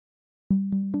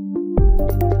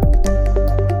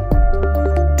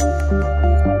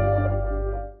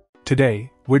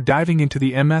Today, we're diving into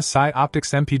the MSI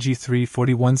Optix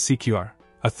MPG341CQR,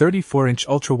 a 34-inch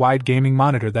ultra-wide gaming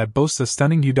monitor that boasts a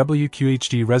stunning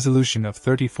UW-QHD resolution of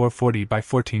 3440 by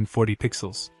 1440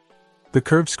 pixels. The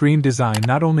curved screen design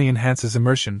not only enhances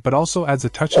immersion but also adds a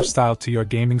touch of style to your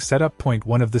gaming setup.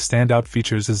 One of the standout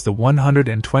features is the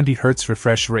 120Hz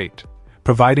refresh rate,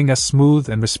 providing a smooth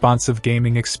and responsive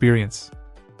gaming experience.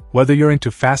 Whether you're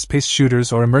into fast-paced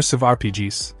shooters or immersive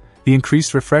RPGs, the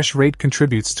increased refresh rate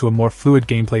contributes to a more fluid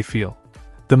gameplay feel.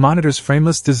 The monitor's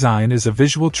frameless design is a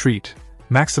visual treat,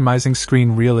 maximizing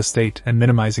screen real estate and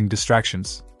minimizing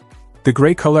distractions. The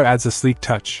gray color adds a sleek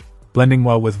touch, blending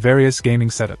well with various gaming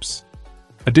setups.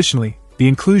 Additionally, the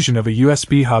inclusion of a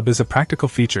USB hub is a practical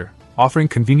feature, offering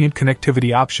convenient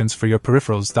connectivity options for your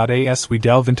peripherals. As we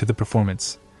delve into the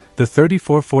performance, the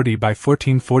 3440 by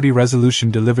 1440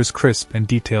 resolution delivers crisp and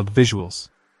detailed visuals.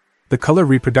 The color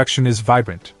reproduction is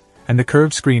vibrant, and the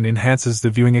curved screen enhances the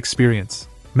viewing experience,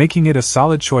 making it a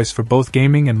solid choice for both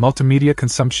gaming and multimedia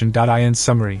consumption. In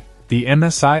summary, the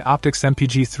MSI Optix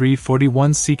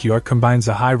MPG341CQR combines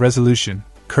a high-resolution,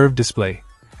 curved display,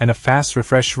 and a fast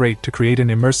refresh rate to create an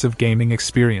immersive gaming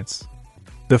experience.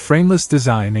 The frameless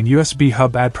design and USB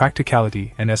hub add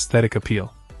practicality and aesthetic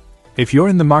appeal. If you're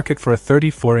in the market for a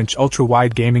 34-inch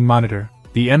ultra-wide gaming monitor,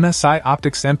 the MSI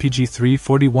Optix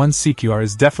MPG341CQR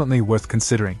is definitely worth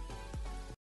considering.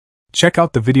 Check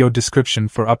out the video description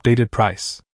for updated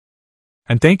price.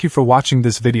 And thank you for watching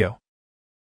this video.